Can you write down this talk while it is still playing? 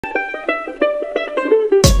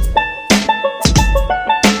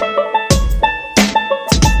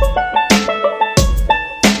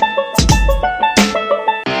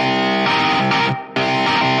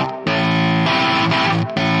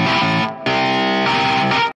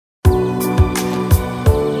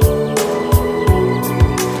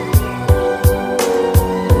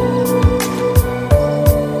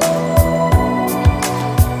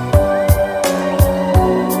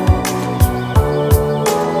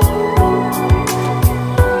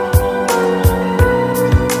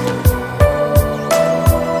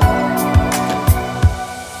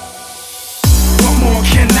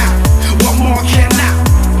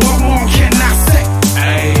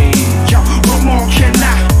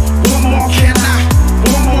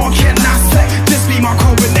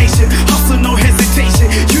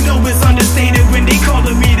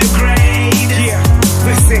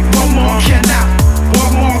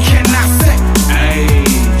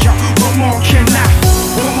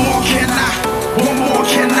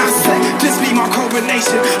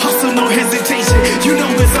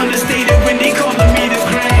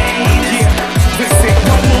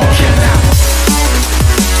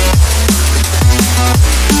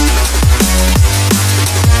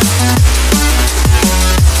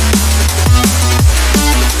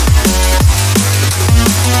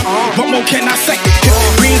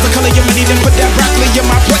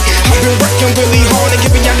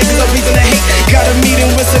giving y'all niggas a reason to hate. Got a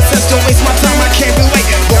meeting with success, don't waste my time, I can't be late.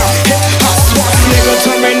 Hip hop swats, nigga,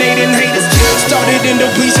 terminating haters. Started in the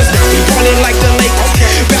bleachers, now we ballin' like the Lakers.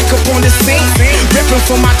 Back up on the scene, rippin'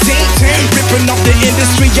 for my team, rippin' off the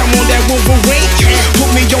industry, I'm on that Wolverine. Put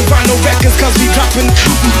me on vinyl records, cause we droppin',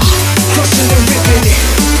 crushin' and rippin' it.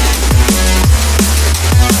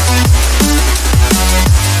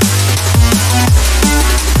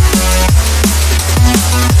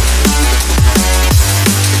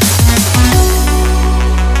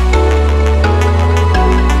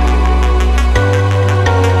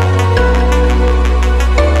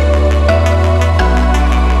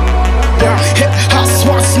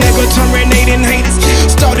 Terminating haters.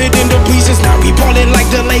 Started in the bleachers, now we ballin' like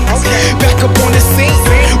the Lakers. Back up on the scene,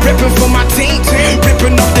 rippin' for my team,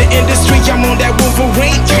 rippin' off the industry, I'm on that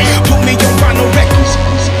Wolverine. Put me on vinyl records.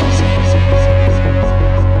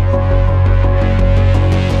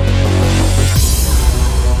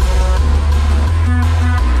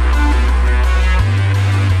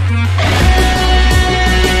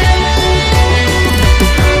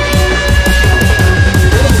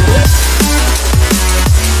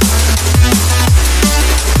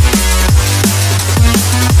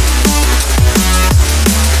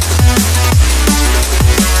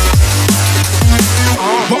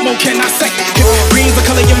 Can I say? Green's the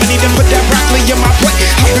color of your money, then put that broccoli in my plate.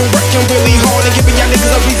 I've been working really hard and giving y'all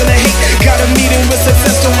niggas a reason to hate. Got a meeting with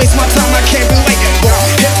success, don't waste my time, I can't be late.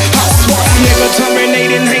 Hip hop swats, nigga,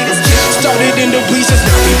 terminating haters. Started in the bleachers,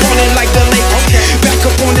 now we ballin' like the Lakers. Back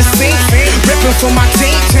up on the scene, rippin' for my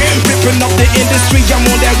team, rippin' off the industry, I'm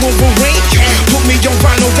on that Wolverine. Put me on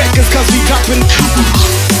vinyl records, cause we droppin',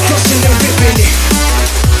 crushin' and rippin' it.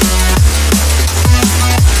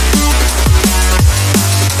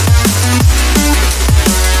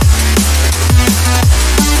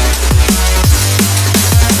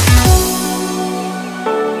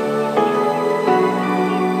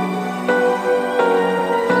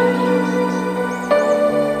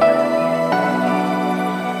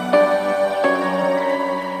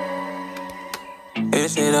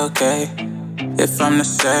 Is it okay if I'm to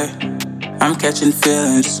say I'm catching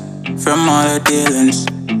feelings from all the dealings?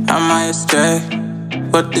 Am I astray?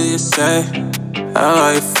 What do you say? How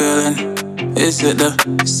are you feeling? Is it the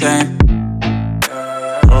same?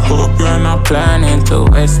 I hope you're not planning to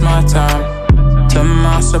waste my time. To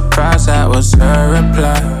my surprise, that was her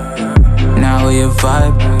reply. Now we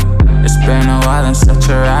vibe. It's been a while and such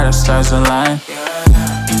a ride, the stars align.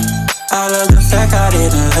 I love the fact I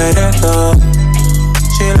didn't let her go.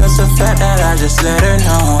 She loves the fact that I just let her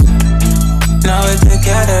know. Now we're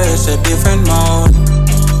together, it's a different mode.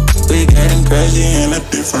 We getting crazy in a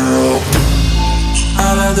different role.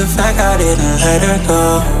 I love the fact I didn't let her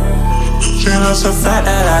go. She loves the fact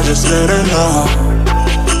that I just let her know.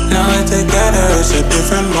 Now we're together, it's a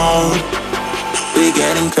different mode. We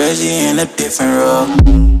getting crazy in a different role.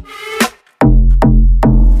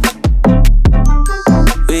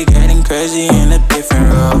 We getting crazy in a different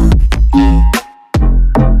role.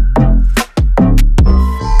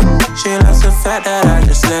 She loves the fact that I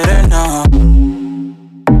just let her know.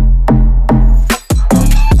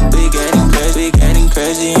 We getting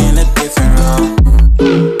crazy in a different role.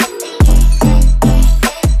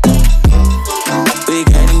 We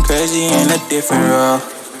getting crazy in a different role.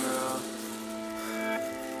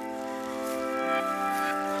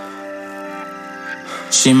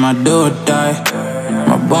 She my do or die,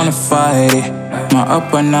 my bona fide. My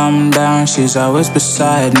up when I'm down, she's always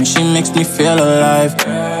beside me. She makes me feel alive,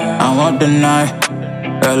 I won't deny.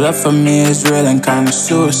 Her love for me is real and kinda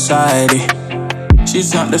suicide-y.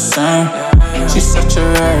 She's not the same, she's such a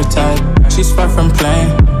rare type. She's far from plain,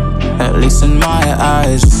 at least in my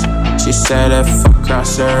eyes. She said if I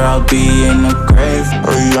cross her, I'll be in the grave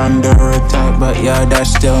or under her type, but yeah,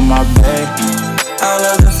 that's still my babe. I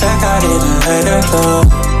love the fact I didn't let her go.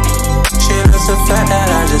 She loves the fact that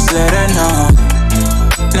I just let her know.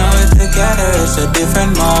 Now we're together, it's a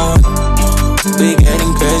different mode. We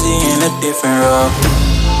getting crazy in a different role.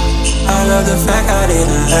 I love the fact I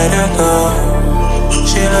didn't let her go.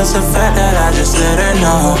 She loves the fact that I just let her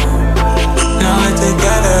know. Now we're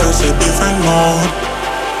together, it's a different mode.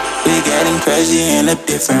 We getting crazy in a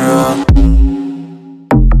different role.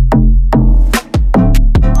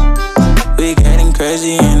 We getting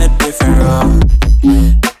crazy in a different role.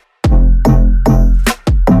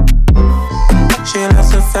 She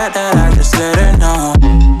loves the fact that I just let her know.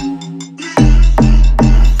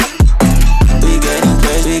 We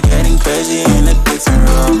getting crazy in a different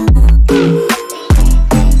role.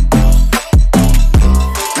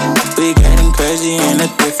 We getting crazy in a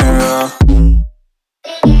different role.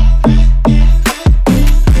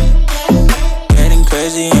 Getting crazy.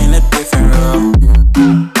 crazy in a different role.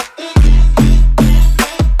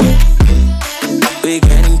 We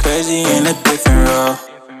getting crazy in a different role.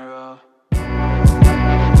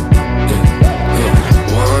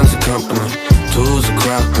 One's a company, two's a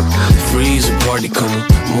crowd, three's a party coming,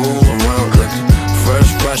 move around like the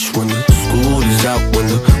first rush when the school is out, when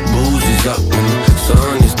the booze is up, when